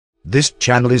This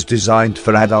channel is designed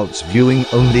for adults viewing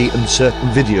only, and certain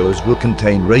videos will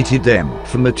contain rated M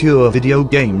for mature video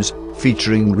games,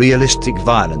 featuring realistic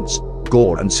violence,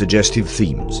 gore and suggestive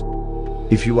themes.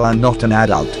 If you are not an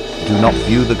adult, do not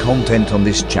view the content on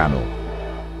this channel.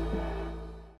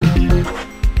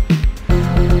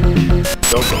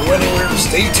 Don't go anywhere,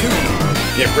 stay tuned.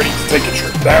 Get ready to take a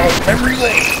trip down memory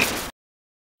lane.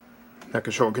 That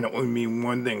control can only mean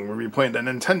one thing. We're replaying the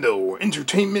Nintendo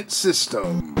Entertainment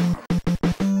System.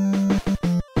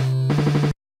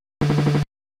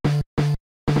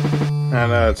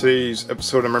 And today's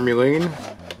episode of Memory Lane,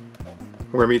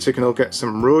 we're going to be taking a look at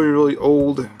some really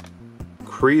old,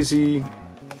 crazy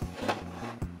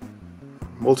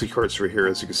multi-carts right here,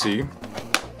 as you can see.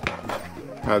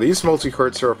 These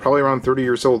multi-carts are probably around 30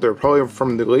 years old. They're probably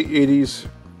from the late 80s,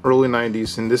 early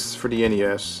 90s, and this is for the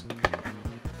NES.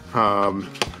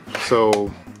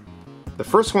 So the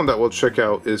first one that we'll check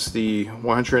out is the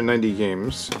 190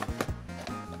 games.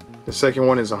 The second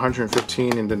one is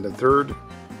 115, and then the third,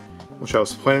 which I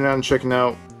was planning on checking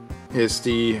out, is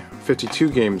the 52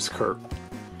 games cart.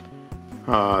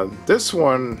 This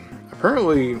one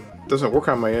apparently doesn't work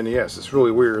on my NES. It's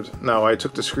really weird. Now, I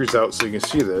took the screws out so you can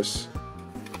see this.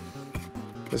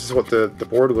 This is what the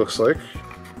board looks like.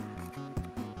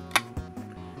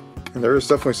 And there is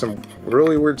definitely some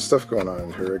really weird stuff going on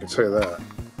in here, I can tell you that.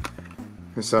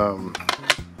 It's,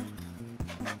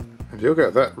 if you look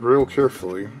at that real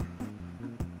carefully,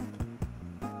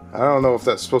 I don't know if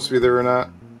that's supposed to be there or not.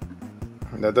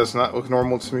 I mean, that does not look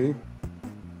normal to me.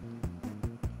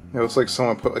 It looks like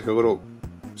someone put like a little,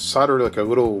 soldered like a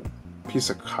little piece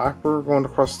of copper going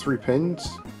across 3 pins.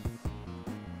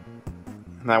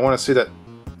 And I want to say that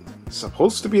it's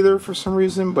supposed to be there for some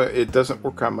reason, but it doesn't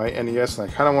work on my NES, and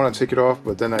I kind of want to take it off,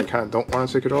 but then I kind of don't want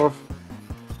to take it off,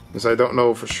 because I don't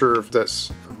know for sure if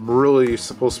that's really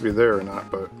supposed to be there or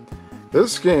not. But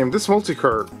this game, this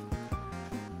multi-cart,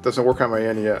 doesn't work on my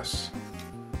NES.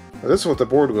 Now, this is what the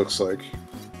board looks like.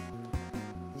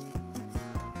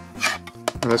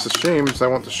 And that's a shame, because I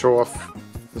want to show off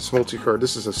this multi-cart.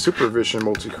 This is a Supervision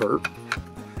multi-cart.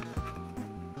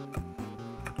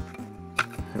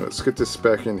 Let's get this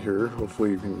back in here.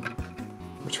 Hopefully you can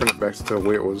return it back to the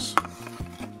way it was.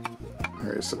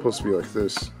 Alright, it's supposed to be like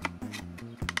this.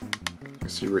 You can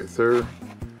see right there.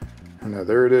 And now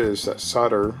there it is, that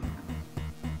solder.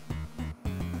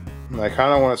 And I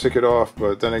kind of want to take it off,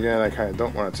 but then again I kind of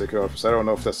don't want to take it off, because I don't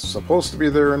know if that's supposed to be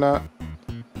there or not.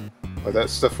 But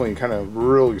that's definitely kind of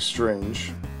really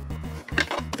strange.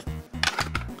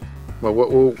 But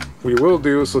what we will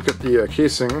do is look at the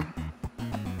casing.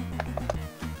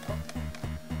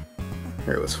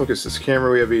 Here, let's focus this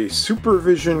camera. We have a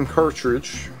Supervision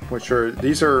cartridge,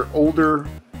 these are older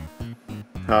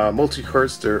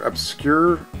multi-carts. They're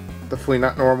obscure, definitely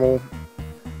not normal.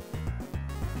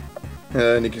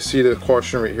 And you can see the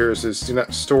caution right here. It says, do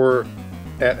not store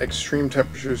at extreme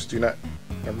temperatures, do not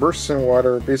immerse in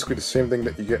water. Basically the same thing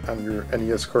that you get on your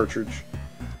NES cartridge.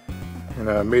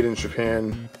 And made in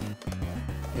Japan.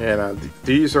 And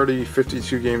these are the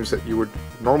 52 games that you would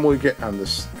normally get on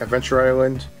this Adventure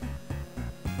Island.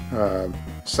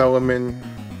 Solomon,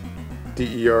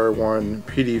 DER1,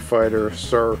 PD Fighter,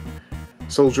 Star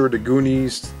Soldier, The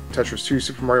Goonies, Tetris 2,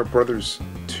 Super Mario Brothers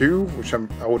 2, which I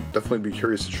would definitely be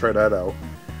curious to try that out.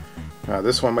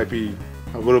 This one might be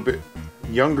a little bit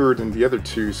younger than the other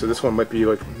two, so this one might be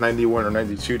like 91 or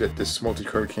 92 that this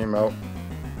multi-cart came out.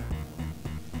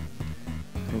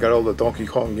 And got all the Donkey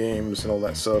Kong games and all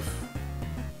that stuff.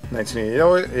 1980. You know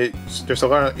what? There's a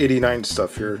lot of 89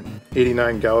 stuff here.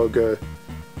 89 Galaga.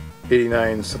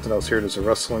 89 something else here. There's a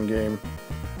wrestling game.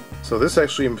 So this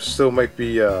actually still might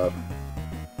be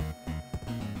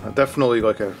definitely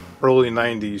like a early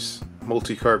 90s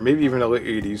multi-cart, maybe even the late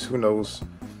 80s, who knows.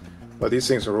 But these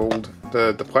things are old.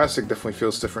 The plastic definitely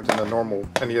feels different than the normal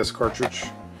NES cartridge.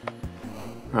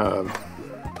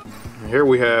 Here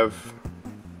we have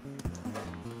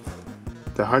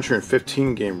the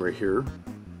 115 game right here.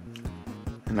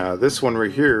 Now this one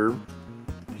right here,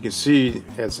 you can see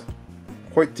has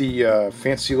quite the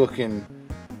fancy looking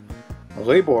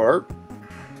label art.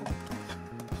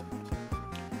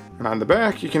 And on the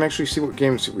back you can actually see what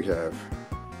games we have.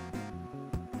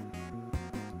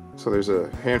 So there's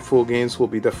a handful of games. We'll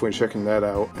be definitely checking that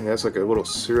out. And that's like a little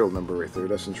serial number right there.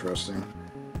 That's interesting.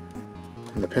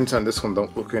 And the pins on this one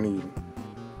don't look any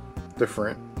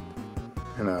different.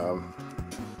 And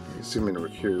you can zoom in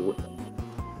right here. Let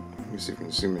me see if we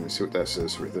can zoom in and see what that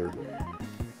says right there.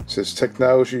 It says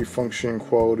technology, function,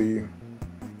 quality,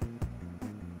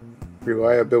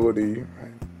 reliability.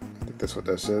 I think that's what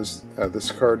that says.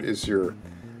 This card is your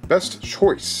best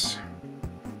choice.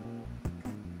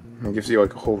 And it gives you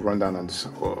like a whole rundown on this.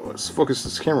 Well, let's focus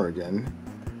this camera again.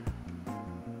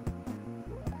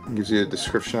 It gives you a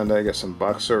description on that. I got some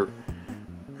box art.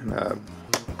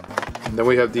 And then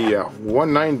we have the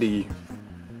 190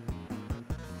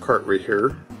 cart right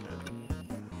here.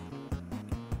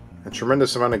 A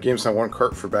tremendous amount of games on one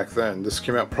cart for back then. This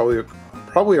came out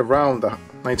probably around the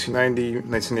 1990,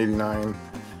 1989.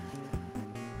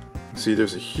 See,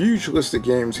 there's a huge list of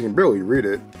games. You can barely read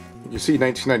it. You can see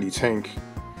 1990 Tank.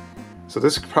 So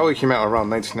this probably came out around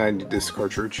 1990, this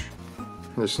cartridge.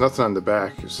 And there's nothing on the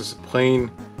back. It's just a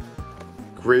plain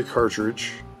gray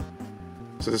cartridge.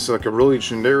 So this is like a really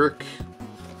generic,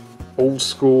 old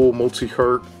school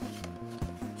multi-cart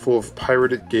full of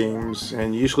pirated games.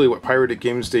 And usually with pirated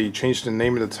games, they change the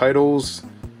name of the titles.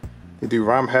 They do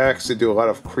ROM hacks. They do a lot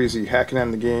of crazy hacking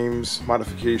on the games,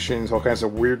 modifications, all kinds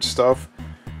of weird stuff.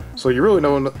 So you really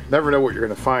never know what you're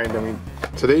going to find. I mean,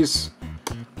 today's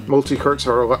multi-carts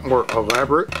are a lot more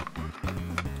elaborate.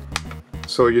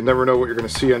 So you never know what you're going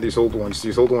to see on these old ones.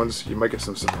 These old ones, you might get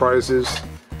some surprises.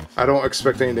 I don't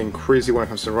expect anything crazy when it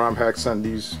comes to ROM hacks on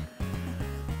these.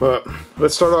 But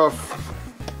let's start off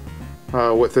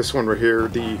with this one right here.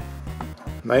 The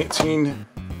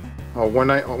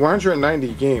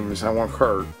 190 games on one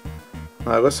cart.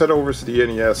 Let's head over to the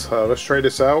NES. Let's try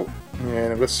this out.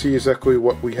 And let's see exactly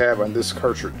what we have on this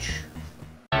cartridge.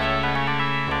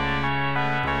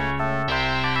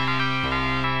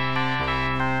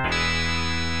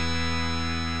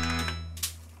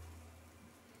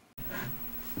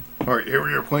 Alright, here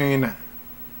we are playing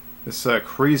this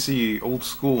crazy old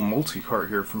school multi-cart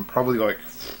here from probably like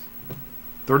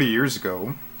 30 years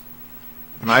ago.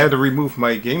 And I had to remove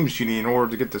my Game Genie in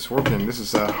order to get this working. This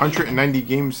is 190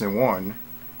 games in one.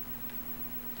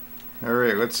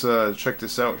 Alright, let's check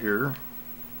this out here.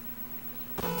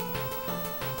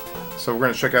 So we're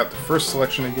going to check out the first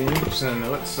selection of games,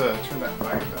 and let's turn that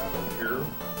back down over here.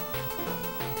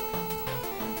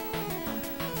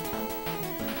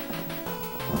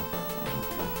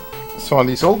 So on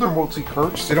these older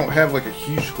multi-carts, they don't have like a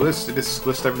huge list. They just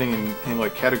list everything in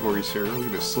like categories here. Look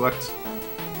at this, select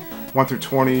 1 through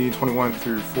 20, 21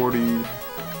 through 40.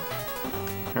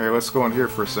 Alright, let's go on here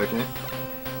for a second.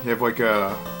 You have like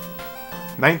a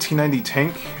 1990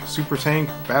 Tank, Super Tank,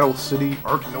 Battle City,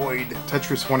 Arkanoid,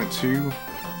 Tetris 1 and 2.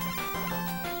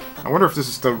 I wonder if this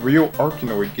is the real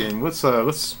Arkanoid game. Let's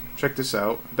check this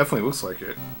out. Definitely looks like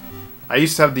it. I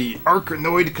used to have the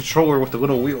Arkanoid controller with the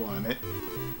little wheel on it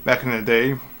back in the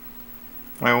day.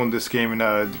 I owned this game, and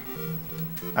I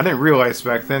didn't realize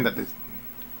back then that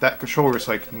that controller is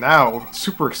like now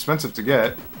super expensive to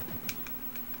get.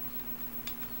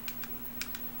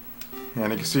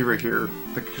 And you can see right here,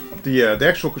 the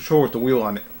actual controller with the wheel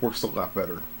on it works a lot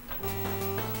better.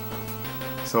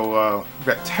 So we've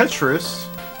got Tetris.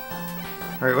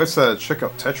 All right, let's check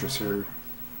out Tetris here.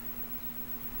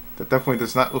 That definitely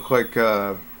does not look like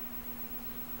the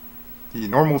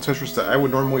normal Tetris that I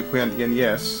would normally play on the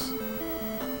NES.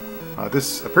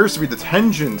 This appears to be the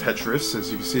Tengen Tetris,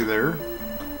 as you can see there.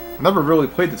 I've never really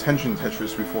played the Tengen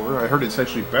Tetris before. I heard it's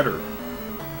actually better.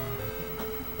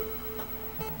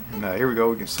 And here we go,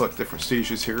 we can select different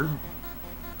stages here.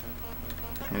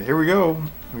 And here we go,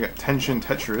 we got Tengen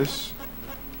Tetris.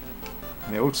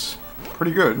 And it looks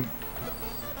pretty good.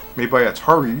 Made by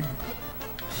Atari.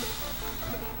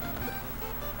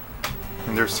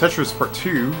 And there's Tetris Part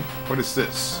 2. What is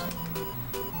this?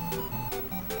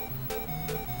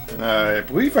 I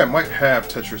believe I might have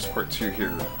Tetris Part 2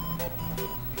 here.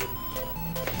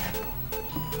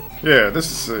 Yeah,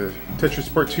 this is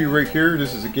Tetris Part 2 right here.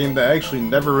 This is a game that I actually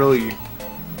never really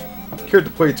cared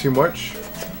to play too much.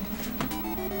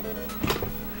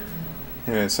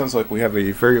 And it sounds like we have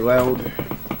a very loud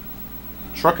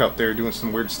truck out there doing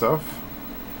some weird stuff.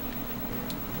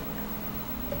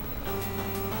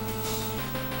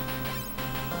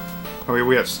 Okay,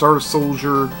 we have Star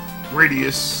Soldier,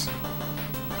 Radius.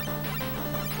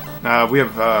 We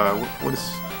have, what is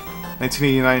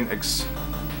 1989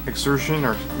 Exertion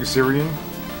or Xerion?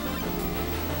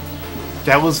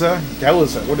 Galaza?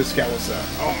 Galaza, what is Galaza?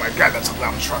 Oh my god, that's a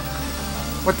loud truck.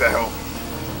 What the hell?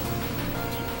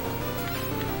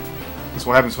 That's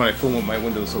what happens when I film with my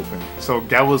windows open. So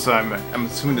Galaza, I'm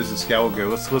assuming this is Galaga.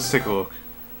 Let's take a look.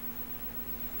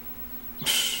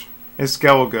 It's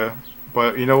Galaga,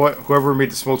 but you know what? Whoever made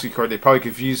this multi-cart, they probably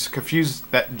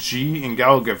confused that G in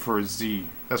Galaga for a Z.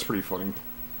 That's pretty funny.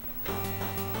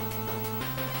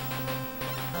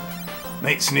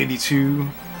 1982.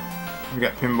 We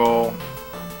got Pinball.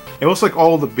 It looks like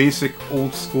all the basic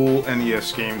old school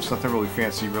NES games. Nothing really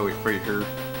fancy, really, right here.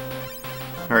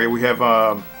 All right, we have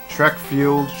Track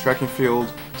and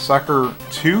Field, Soccer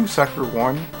 2, Soccer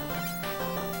 1,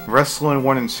 Wrestling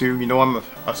 1 and 2. You know I'm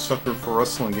a sucker for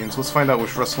wrestling games. Let's find out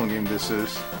which wrestling game this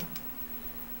is.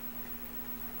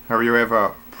 Here you have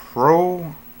a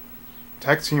Pro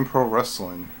Tag Team Pro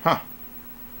Wrestling. Huh.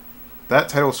 That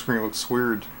title screen looks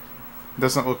weird. It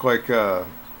doesn't look like let's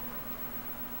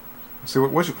see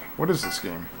what is this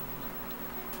game?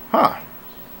 Huh.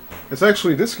 It's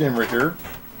actually this game right here.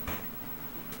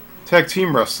 Tag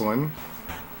Team Wrestling.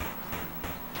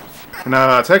 And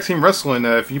Tag Team Wrestling,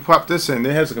 if you pop this in,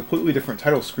 it has a completely different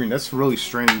title screen. That's really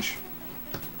strange.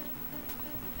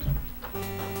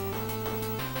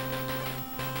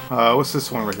 What's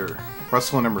this one right here?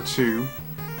 Wrestling number 2.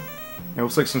 It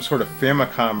looks like some sort of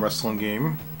Famicom wrestling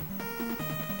game.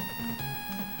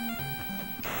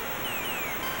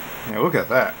 Yeah, look at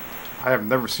that. I have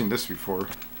never seen this before.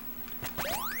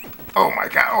 Oh my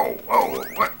god, oh,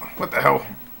 what the hell?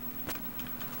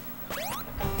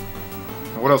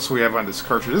 What else do we have on this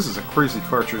cartridge? This is a crazy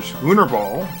cartridge. Lunar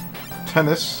Ball,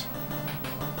 Tennis,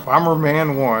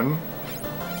 Bomberman 1,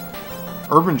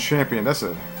 Urban Champion. That's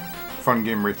a fun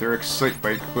game right there. Excite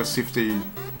Bike. Let's see if they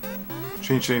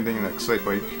changed anything in Excite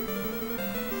Bike.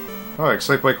 Oh,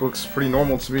 Excite Bike looks pretty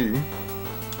normal to me.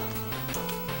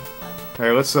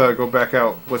 Okay, let's go back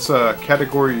out. Let's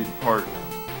category or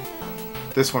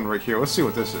this one right here. Let's see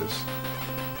what this is.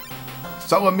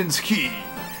 Solomon's Key.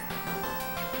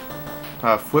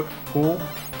 Flip Pool.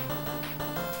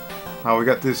 We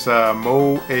got this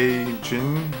Mo A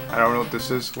Jin. I don't know what this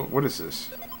is. What is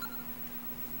this?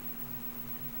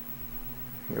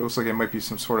 It looks like it might be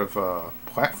some sort of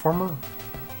platformer.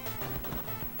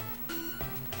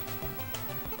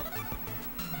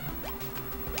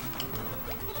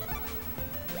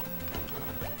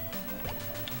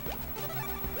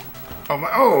 Oh my!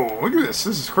 Oh, look at this!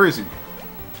 This is crazy.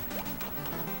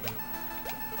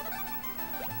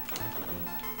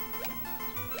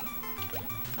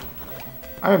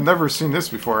 I have never seen this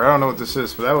before. I don't know what this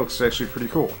is, but that looks actually pretty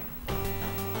cool.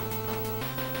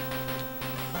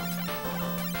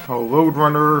 Oh, Load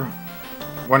Runner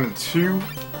 1 and 2,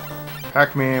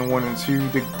 Pac-Man 1 and 2,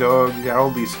 Dig Dug. You got all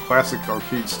these classic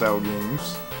arcade style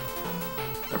games.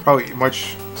 They're probably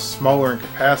much smaller in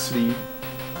capacity.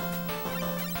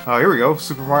 Here we go,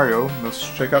 Super Mario. Let's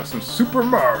check out some Super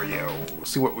Mario.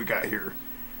 See what we got here.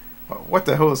 What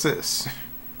the hell is this?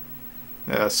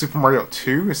 Super Mario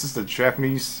 2? Is this the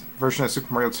Japanese version of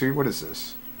Super Mario 2? What is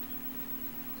this?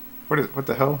 What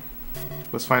the hell?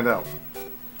 Let's find out.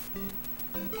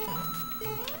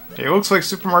 It looks like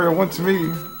Super Mario 1 to me.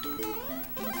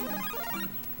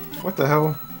 What the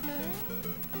hell?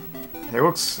 It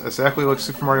looks exactly like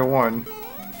Super Mario 1.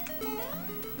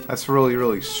 That's really,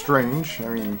 really strange. I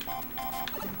mean...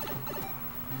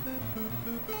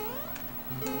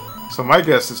 So my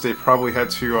guess is they probably had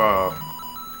to,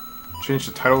 change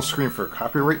the title screen for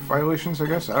copyright violations, I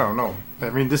guess? I don't know. I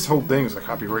mean, this whole thing is a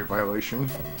copyright violation.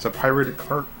 It's a pirated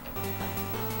cart.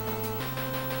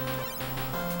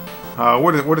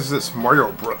 What is this?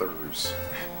 Mario Brothers.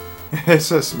 It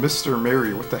says Mr.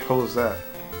 Mary. What the hell is that?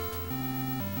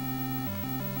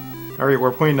 Alright,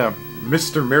 we're playing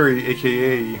Mr. Mary,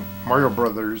 aka Mario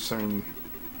Brothers. I mean,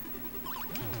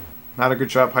 not a good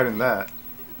job hiding that.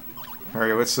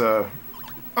 Alright, let's oh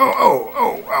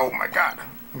my god.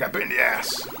 I got bit in the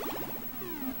ass.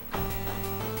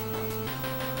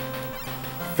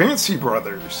 Fancy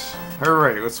Brothers.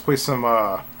 Alright, let's play some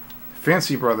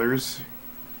Fancy Brothers.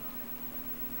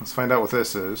 Let's find out what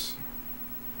this is.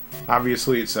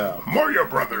 Obviously it's Mario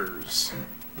Brothers.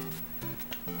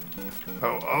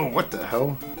 Oh, what the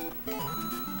hell?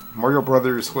 Mario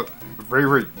Brothers, what? Very,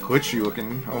 very glitchy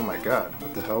looking. Oh my god,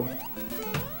 what the hell?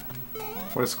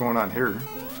 What is going on here?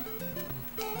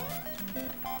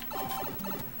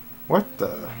 What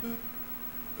the?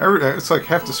 It's like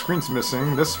half the screen's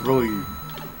missing. That's really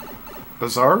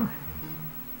bizarre.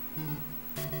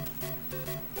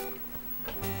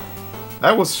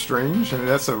 That was strange. I mean,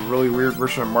 that's a really weird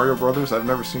version of Mario Brothers. I've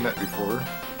never seen that before.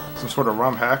 Some sort of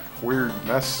ROM hack. Weird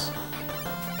mess.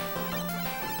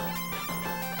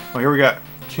 Oh, here we got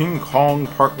King Kong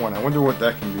Part 1. I wonder what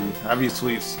that can be.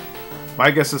 Obviously, it's... My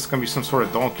guess it's going to be some sort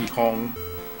of Donkey Kong.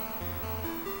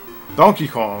 Donkey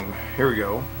Kong. Here we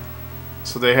go.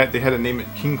 So they had to name it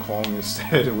King Kong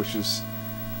instead, which is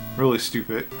really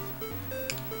stupid.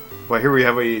 But here we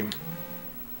have a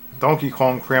Donkey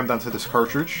Kong crammed onto this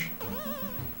cartridge.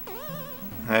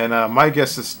 And my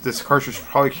guess is this cartridge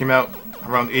probably came out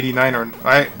around 89 or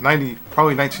 90,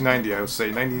 probably 1990, I would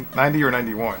say. 90 or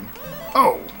 91.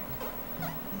 Oh!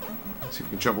 Let's see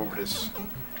if we can jump over this.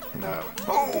 And,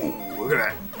 oh! Look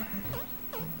at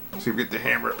that. See if we get the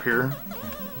hammer up here.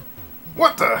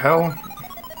 What the hell?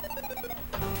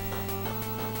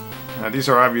 Now these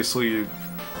are obviously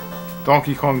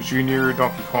Donkey Kong Jr.,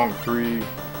 Donkey Kong 3.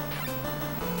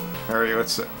 Alright,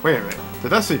 let's... Wait a minute. Did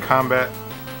that say combat?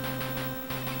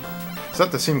 Is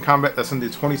that the same combat that's in the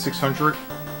 2600?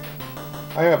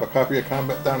 I have a copy of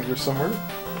combat down here somewhere.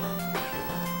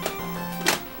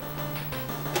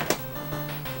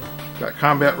 Got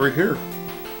combat right here.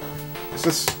 Is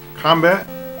this combat?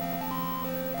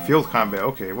 Field combat.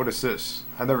 Okay, what is this?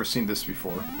 I've never seen this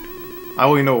before. I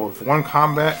only know of one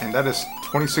combat, and that is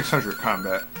 2600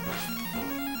 combat.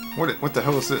 What the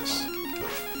hell is this?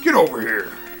 Get over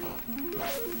here!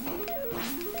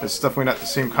 It's definitely not the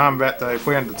same combat that I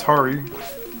play on the Atari.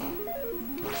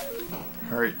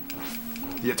 Alright.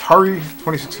 The Atari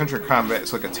 2600 combat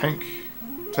is like a tank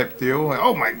type deal. Like,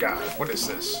 oh my god, what is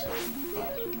this?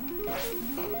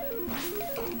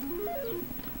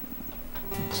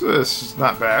 So this is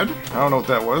not bad. I don't know what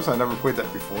that was. I never played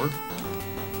that before.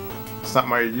 It's not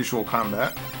my usual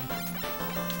combat.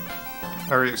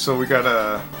 Alright, so we got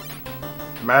a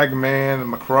Magman,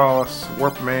 Macross,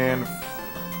 Warpman,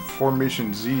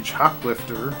 Formation Z,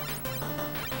 Choplifter,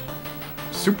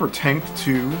 Super Tank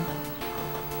 2,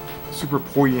 Super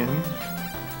Poyen.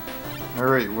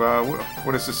 Alright, well,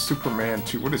 what is this? Superman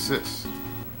 2? What is this?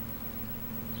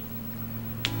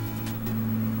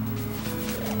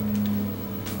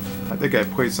 I think I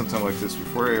played something like this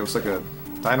before. It was like a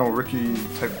Dino Ricky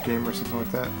type game or something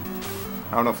like that.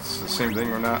 I don't know if it's the same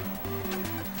thing or not.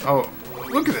 Oh,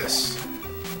 look at this!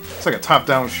 It's like a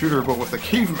top-down shooter, but with a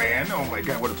caveman. Oh my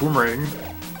god, what a boomerang!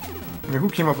 I mean, who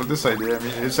came up with this idea? I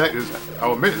mean,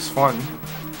 I'll admit, it's fun.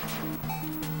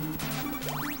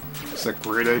 It's a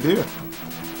great idea.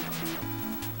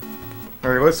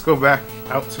 Alright, let's go back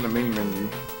out to the main menu.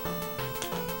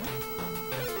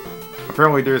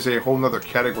 Apparently there's a whole nother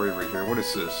category right here. What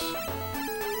is this?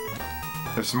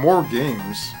 There's more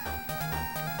games.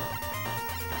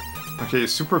 Okay,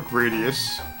 Super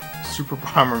Gradius, Super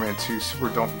Bomberman 2, Super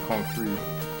Donkey Kong 3.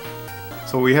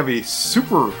 So we have a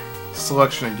super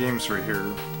selection of games right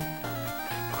here.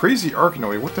 Crazy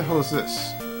Arkanoid, what the hell is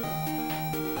this?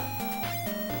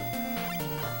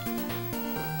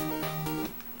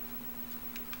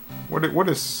 What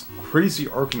is Crazy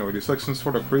Arkanoid? It's like some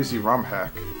sort of crazy ROM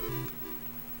hack.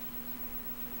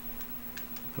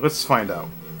 Let's find out.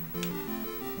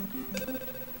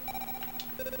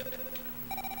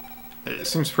 It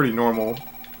seems pretty normal.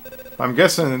 I'm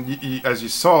guessing, as you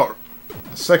saw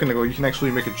a second ago, you can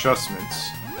actually make adjustments.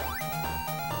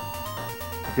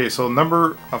 Okay, so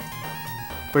number of...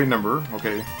 play number,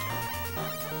 okay.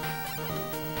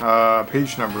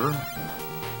 Page number.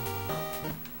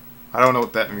 I don't know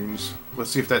what that means.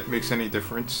 Let's see if that makes any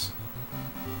difference.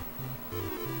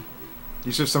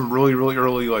 These are some really, really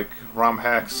early, like, ROM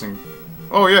hacks and...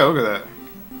 Oh yeah, look at that.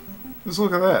 Just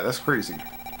look at that, that's crazy.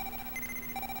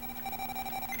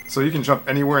 So you can jump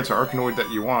anywhere into Arkanoid that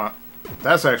you want.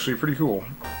 That's actually pretty cool.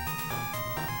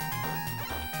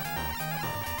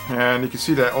 And you can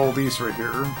see that all these right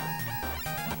here.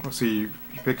 Let's see, you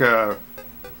pick a...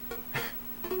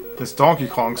 this Donkey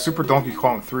Kong, Super Donkey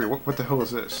Kong 3. What the hell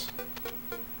is this?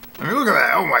 I mean, look at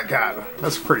that! Oh my god,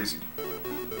 that's crazy.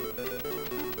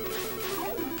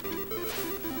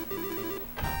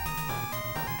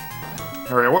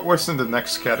 Alright, what's in the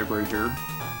next category here?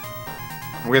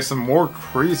 We have some more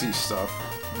crazy stuff.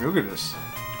 I mean, look at this.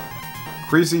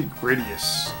 Crazy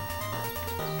Gradius.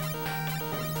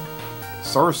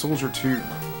 Star Soldier 2.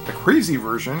 The crazy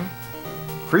version.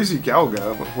 Crazy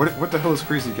Galga. What the hell is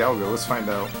Crazy Galga? Let's find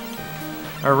out.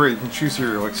 Alright, you can choose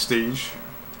your, like, stage.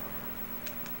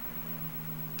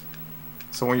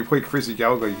 So when you play Crazy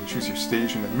Galga, you can choose your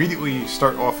stage and immediately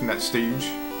start off in that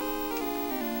stage.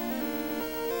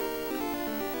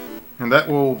 And that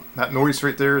noise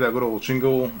right there, that little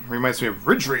jingle, reminds me of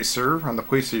Ridge Racer on the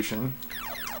PlayStation.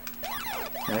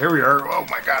 And here we are. Oh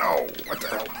my god, oh, what the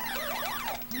hell.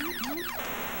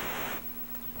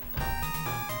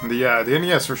 And the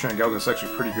NES version of Galga is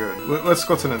actually pretty good. Let's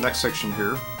go to the next section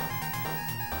here.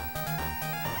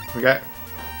 We got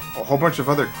a whole bunch of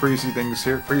other crazy things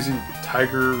here. Crazy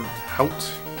Tiger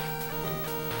Hout.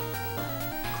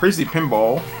 Crazy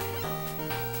Pinball.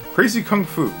 Crazy Kung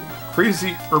Fu.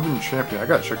 Crazy Urban Champion. I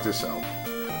gotta check this out.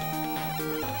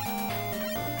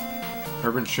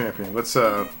 Urban Champion. Let's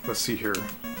see here.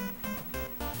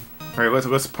 Alright,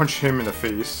 let's punch him in the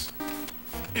face.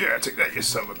 Yeah, take that, you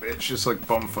son of a bitch. Just like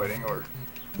bum fighting, or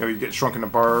you know, you get drunk in a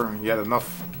bar and you had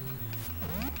enough.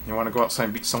 You want to go outside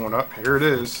and beat someone up? Here it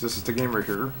is. This is the game right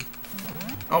here.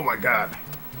 Oh my god.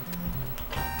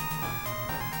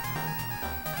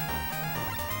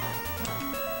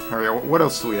 Alright, what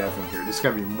else do we have in here? There's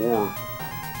gotta be more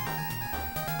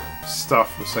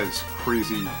stuff besides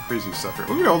crazy stuff here.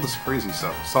 Look at all this crazy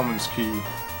stuff. Solomon's Key,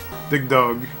 Dig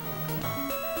Dug.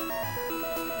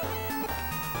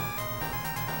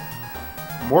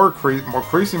 More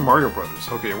crazy Mario Brothers.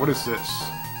 Okay, what is this?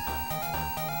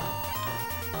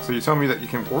 So you tell me that you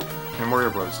can warp in Mario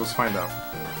Brothers. Let's find out.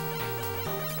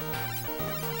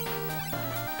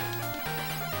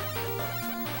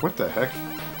 What the heck?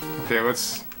 Okay,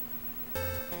 let's...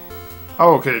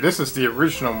 Oh, okay, this is the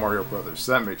original Mario Brothers.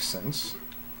 That makes sense.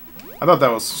 I thought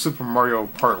that was Super Mario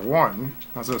Part 1.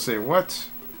 I was gonna say, what?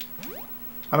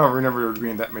 I don't remember there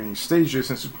being that many stages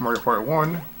in Super Mario Part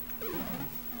 1.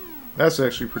 That's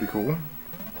actually pretty cool.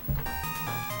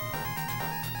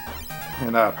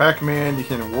 And Pac-Man, you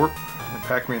can warp in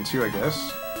Pac-Man 2, I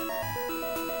guess.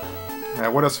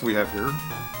 What else do we have here?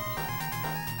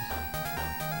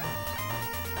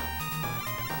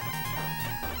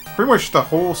 Pretty much the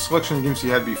whole selection of games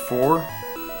you had before.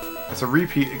 It's a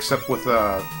repeat, except with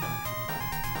a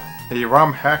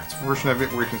ROM-hacked version of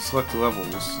it where you can select the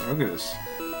levels. Look at this.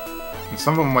 And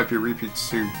some of them might be repeats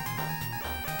too.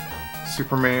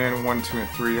 Superman 1, 2, and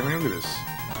 3. I mean, look at this.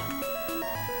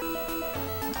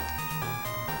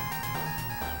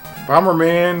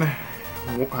 Bomberman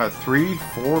 3,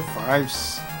 4, 5,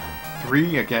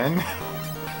 3 again.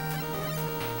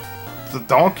 The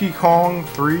Donkey Kong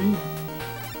 3.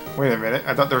 Wait a minute,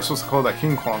 I thought they were supposed to call that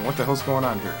King Kong. What the hell's going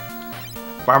on here?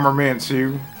 Bomberman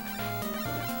 2.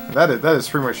 That is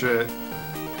pretty much it.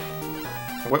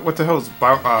 What the hell is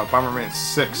Bomberman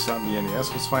 6 on the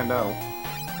NES? Let's find out.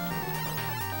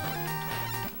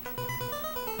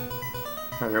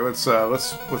 Okay, let's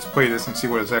play this and see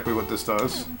exactly what this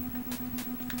does.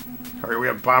 Alright, we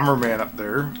have Bomberman up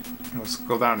there. Let's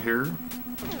go down here.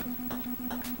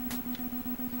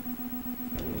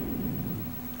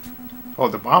 Oh,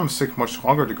 the bombs take much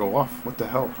longer to go off. What the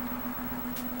hell?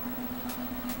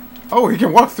 Oh, he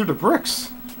can walk through the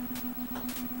bricks!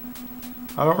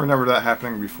 I don't remember that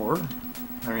happening before.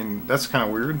 I mean, that's kind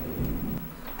of weird.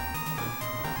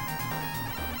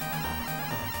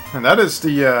 And that is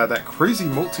the that crazy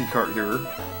multi-cart here.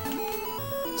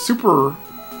 Super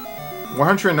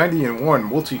 190-in-1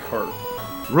 multi-cart.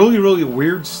 Really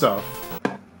weird stuff.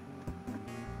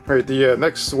 Alright, the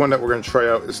next one that we're going to try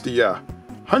out is the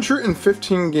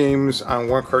 115 games on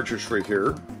one cartridge right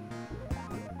here.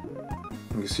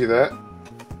 You can see that.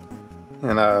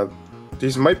 And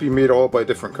these might be made all by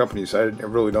different companies. I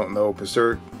really don't know because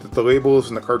the labels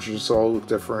and the cartridges all look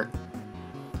different.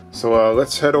 So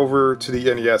let's head over to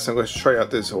the NES and let's try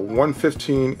out this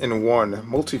 115-in-1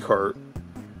 multi-cart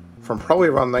from probably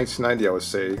around 1990, I would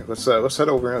say. Let's head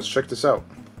over and let's check this out.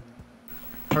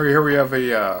 Alright, here we have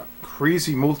a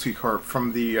crazy multi-cart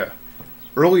from the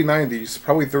early 90s,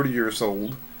 probably 30 years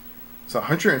old. It's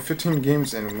 115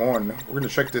 games in one. We're going to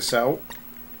check this out.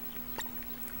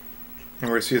 And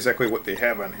we're going to see exactly what they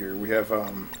have on here. We have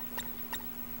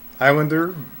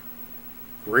Islander,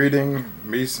 Grading,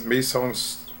 Maze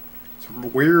Songs,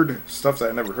 some weird stuff that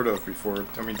I never heard of before.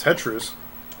 I mean, Tetris.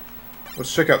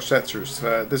 Let's check out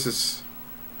Tetris. This is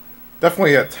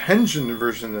definitely a Tengen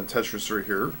version of Tetris right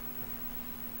here.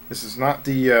 This is not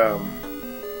the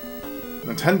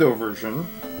Nintendo version.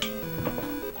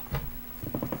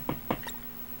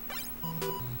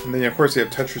 And then, of course, they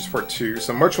have Tetris Part 2.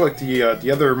 So much like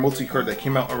the other multi-cart that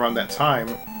came out around that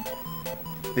time,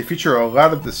 they feature a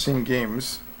lot of the same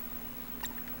games.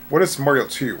 What is Mario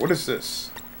 2? What is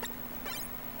this?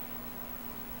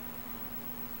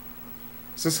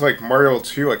 Is this like Mario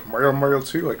 2, like Mario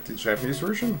 2, like the Japanese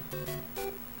version?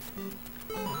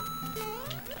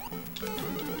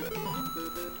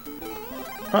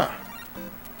 Huh.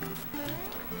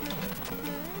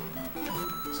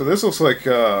 So this looks like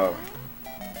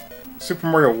Super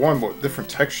Mario 1 but with different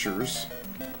textures.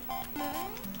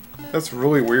 That's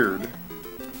really weird.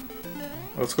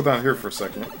 Let's go down here for a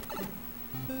second.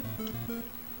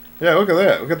 Yeah, look at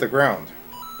that. Look at the ground.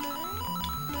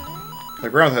 The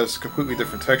ground has completely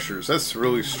different textures. That's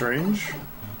really strange.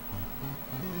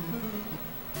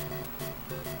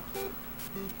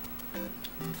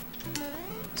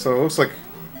 So it looks like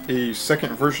a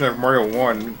second version of Mario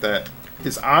 1 that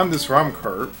is on this ROM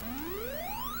cart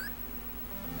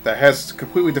that has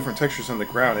completely different textures on the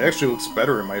ground. It actually looks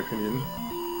better in my opinion.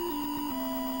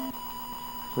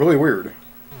 Really weird.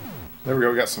 There we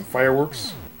go, we got some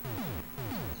fireworks.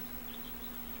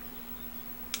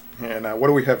 And what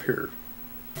do we have here?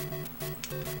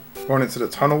 Going into the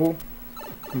tunnel.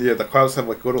 Yeah, the clouds have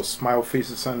like little smile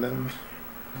faces on them.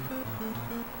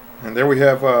 And there we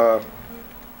have the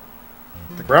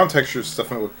ground textures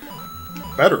definitely look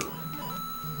better.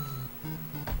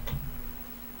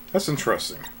 That's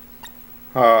interesting.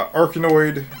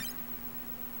 Arkanoid,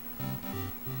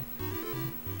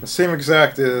 The same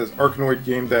exact as Arkanoid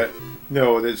game that,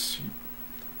 that's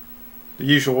the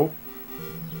usual.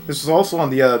 This is also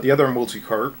on the other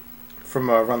Multicart from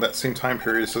around that same time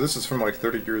period, so this is from like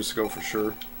 30 years ago for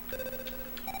sure.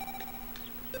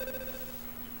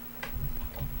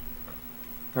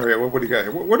 Alright, what do you got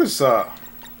here? What is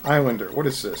Islander? What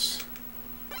is this?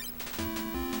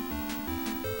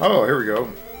 Oh, here we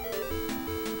go.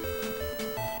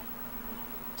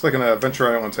 It's like an Adventure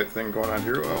Island type thing going on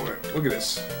here. Oh, look at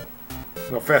this.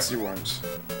 Look how fast he runs.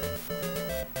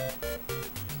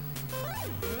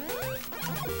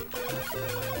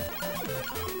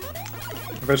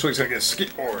 Eventually he's gonna get a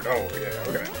skateboard. Oh, yeah,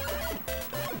 look at that.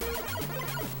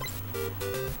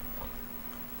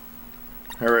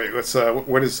 Alright, let's,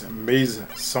 what is Maze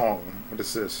Song? What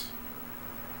is this?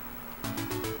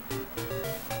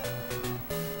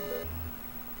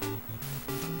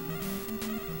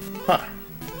 Huh.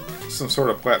 Some sort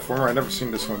of platformer. I've never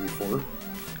seen this one before.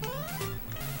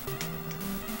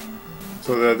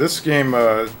 So this game,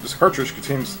 this cartridge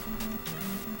contains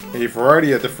a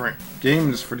variety of different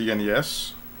games for the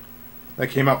NES. That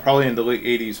came out probably in the late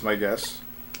 80s, my guess.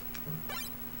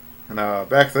 And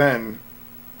back then,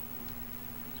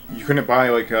 you couldn't buy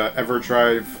like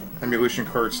EverDrive emulation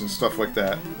carts and stuff like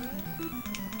that.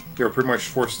 They were pretty much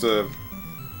forced to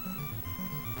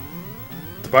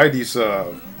buy these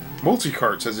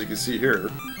multi-carts, as you can see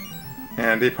here.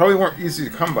 And they probably weren't easy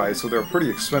to come by, so they were pretty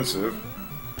expensive.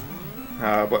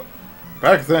 But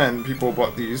back then, people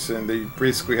bought these, and they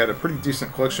basically had a pretty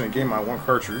decent collection of games on one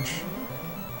cartridge.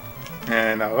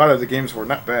 And a lot of the games were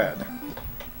not bad.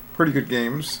 Pretty good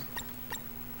games.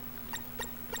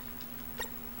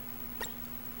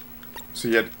 So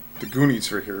you had the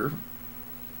Goonies right here.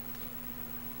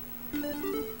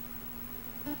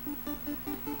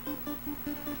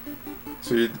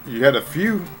 So you had a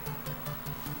few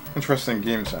interesting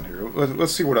games on here.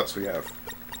 Let's see what else we have.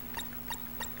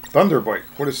 Thunderbike.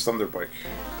 What is Thunderbike?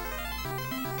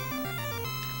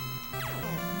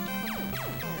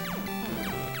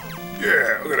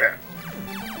 Yeah, look at that.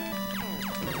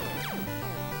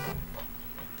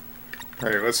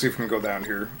 Alright, let's see if we can go down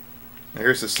here. And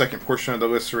here's the second portion of the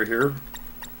list right here.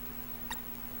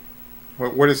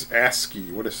 What is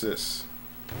ASCII? What is this?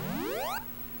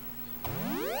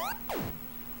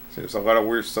 See, there's a lot of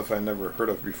weird stuff I never heard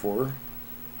of before.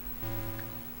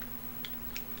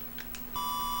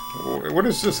 What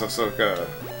is this? That's like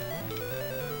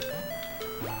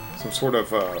some sort of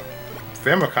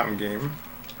Famicom game.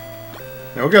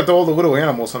 Now look at all the little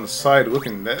animals on the side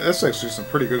looking. That's actually some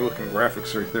pretty good looking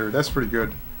graphics right there. That's pretty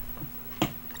good.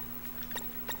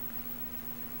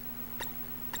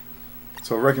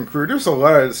 So Wrecking Crew, there's a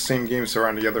lot of the same games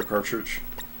around the other cartridge.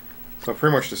 So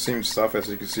pretty much the same stuff as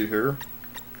you can see here.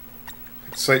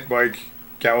 Excite Bike,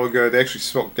 Galaga. They actually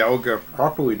spelled Galaga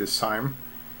properly this time.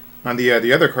 On the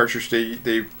other cartridge,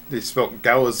 they spelled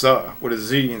Galaza with a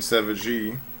Z instead of a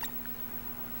G.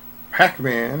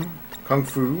 Pac-Man, Kung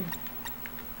Fu.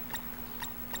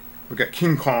 We got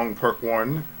King Kong Part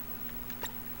 1,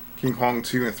 King Kong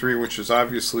 2 and 3, which is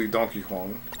obviously Donkey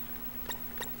Kong.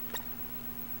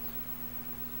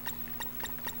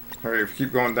 Alright, if you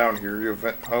keep going down here, you'll...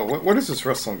 Oh, what is this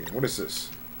wrestling game? What is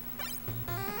this?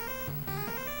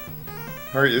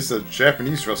 Alright, this is a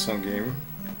Japanese wrestling game.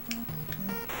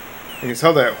 You can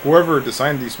tell that whoever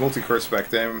designed these multi-carts back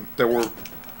then, they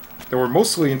were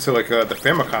mostly into like the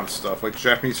Famicom stuff, like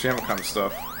Japanese Famicom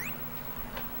stuff.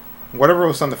 Whatever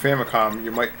was on the Famicom,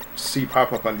 you might see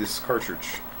pop up on this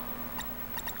cartridge.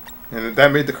 And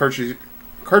that made the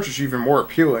cartridge even more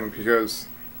appealing because,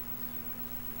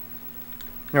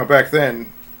 back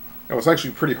then, it was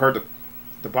actually pretty hard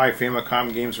to buy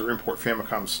Famicom games or import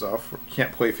Famicom stuff. You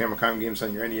can't play Famicom games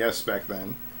on your NES back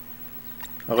then.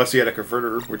 Unless you had a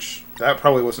converter, which that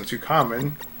probably wasn't too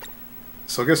common.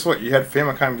 So guess what? You had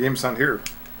Famicom games on here.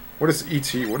 What is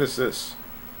E.T.? What is this?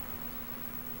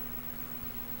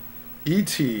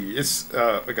 E.T. It's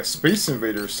like a Space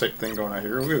Invaders type thing going on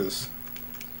here. Look at this.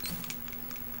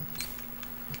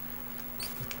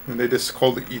 And they just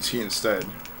called it E.T. instead.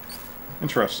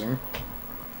 Interesting.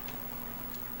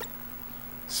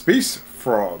 Space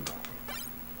Frog.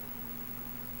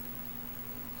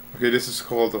 Okay, this is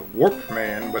called Warp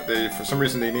Man, but for some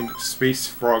reason they named it Space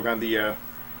Frog on the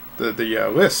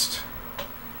list.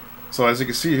 So as you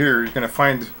can see here, you're gonna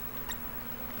find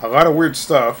a lot of weird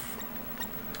stuff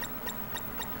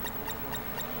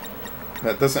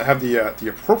that doesn't have the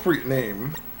appropriate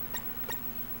name.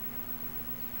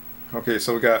 Okay,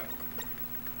 so we got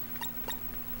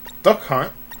Duck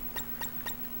Hunt.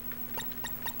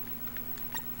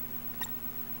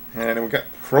 And then we got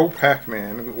Pro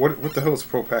Pac-Man. What the hell is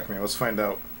Pro Pac-Man? Let's find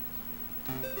out.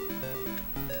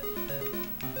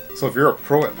 So if you're a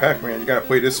pro at Pac-Man, you gotta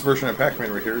play this version of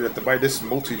Pac-Man right here. You have to buy this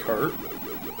multi-cart.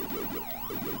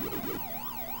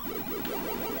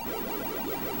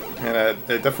 And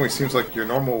it definitely seems like your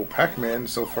normal Pac-Man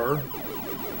so far.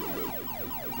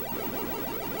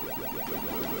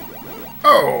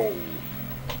 Oh!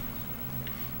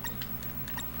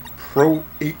 Pro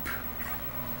Ape.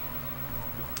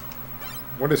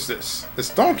 What is this? It's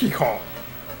Donkey Kong!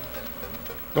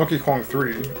 Donkey Kong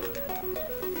 3.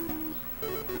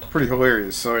 Pretty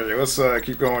hilarious. So yeah, let's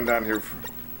keep going down here.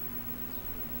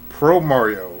 Pro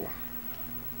Mario.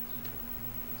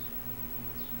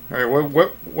 Alright,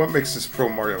 what makes this Pro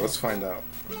Mario? Let's find out.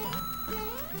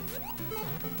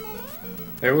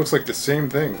 It looks like the same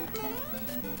thing.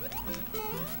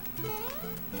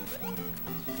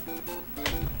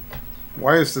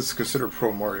 Why is this considered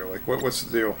Pro Mario? Like, what's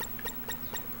the deal?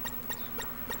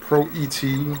 Pro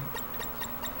E.T.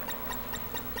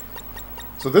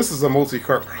 So this is a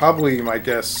multi-cart, probably, my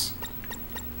guess,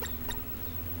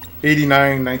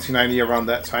 89, 1990, around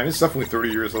that time. It's definitely 30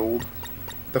 years old.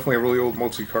 Definitely a really old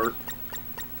multi-cart.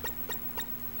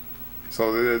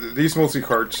 So these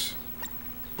multi-carts,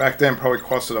 back then, probably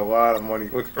costed a lot of money.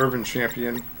 Look, Urban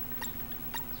Champion.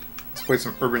 Let's play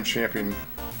some Urban Champion.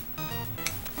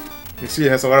 You see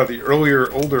it has a lot of the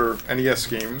earlier, older NES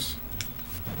games.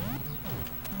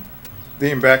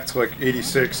 Dating back to like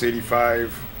 86,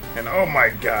 85. And oh my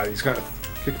god, he's gonna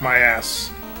kick my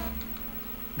ass.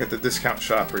 Got the discount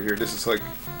shop right here. This is like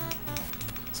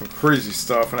some crazy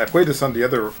stuff. And I played this on the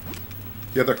other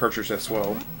cartridge as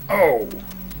well. Oh!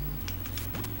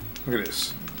 Look at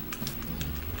this.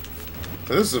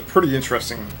 So this is a pretty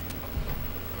interesting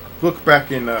look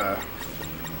back in the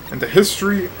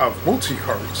history of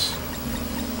multi-carts.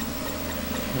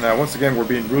 Now, once again, we're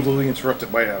being rudely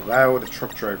interrupted by a loud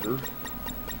truck driver.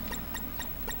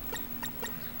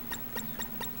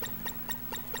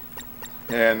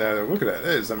 And look at that.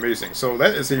 That is amazing. So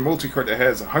that is a multi-cart that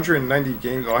has 190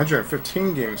 games,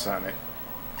 115 games on it.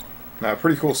 Now,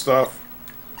 pretty cool stuff.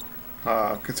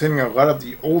 Containing a lot of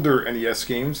the older NES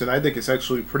games, and I think it's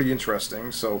actually pretty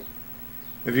interesting. So,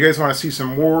 if you guys want to see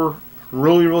some more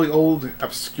really, really old,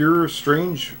 obscure,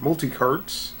 strange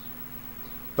multi-carts,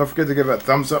 don't forget to give it a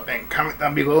thumbs up and comment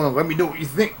down below and let me know what you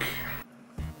think.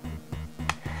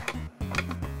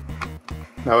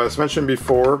 Now, as mentioned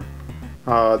before,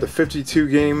 the 52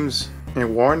 games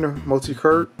in one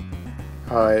multi-cart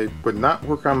would not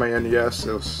work on my NES.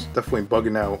 It was definitely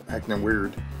bugging out, acting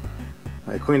weird.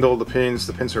 I cleaned all the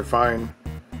pins are fine,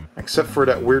 except for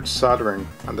that weird soldering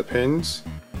on the pins.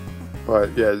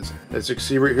 But yeah, as you can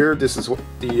see right here, this is what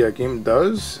the game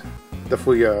does.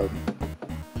 Definitely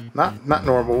not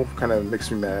normal, kind of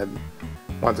makes me mad.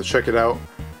 Want to check it out.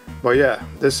 But yeah,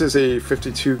 this is a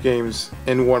 52 games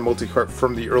in one multi-cart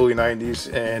from the early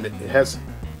 90s, and it has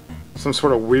some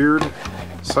sort of weird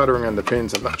soldering on the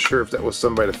pins. I'm not sure if that was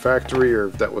done by the factory or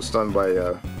if that was done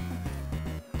by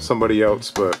somebody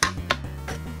else, but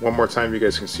one more time you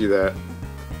guys can see that.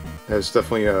 There's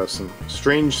definitely some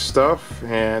strange stuff,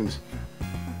 and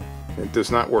it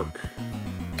does not work.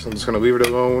 So I'm just going to leave it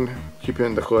alone, keep it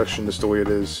in the collection just the way it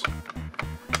is.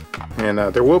 And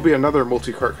there will be another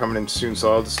multi-cart coming in soon,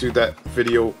 so I'll just do that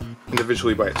video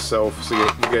individually by itself, so you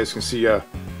guys can see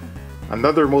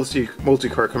another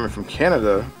multi-cart coming from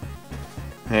Canada,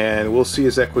 and we'll see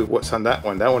exactly what's on that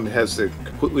one. That one has a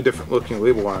completely different looking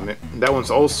label on it. And that one's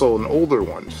also an older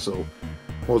one, so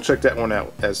we'll check that one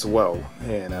out as well.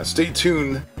 And stay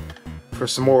tuned for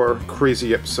some more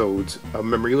crazy episodes of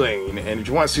Memory Lane. And if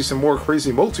you want to see some more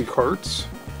crazy multi-carts,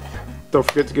 don't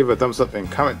forget to give it a thumbs up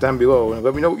and comment down below and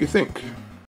let me know what you think.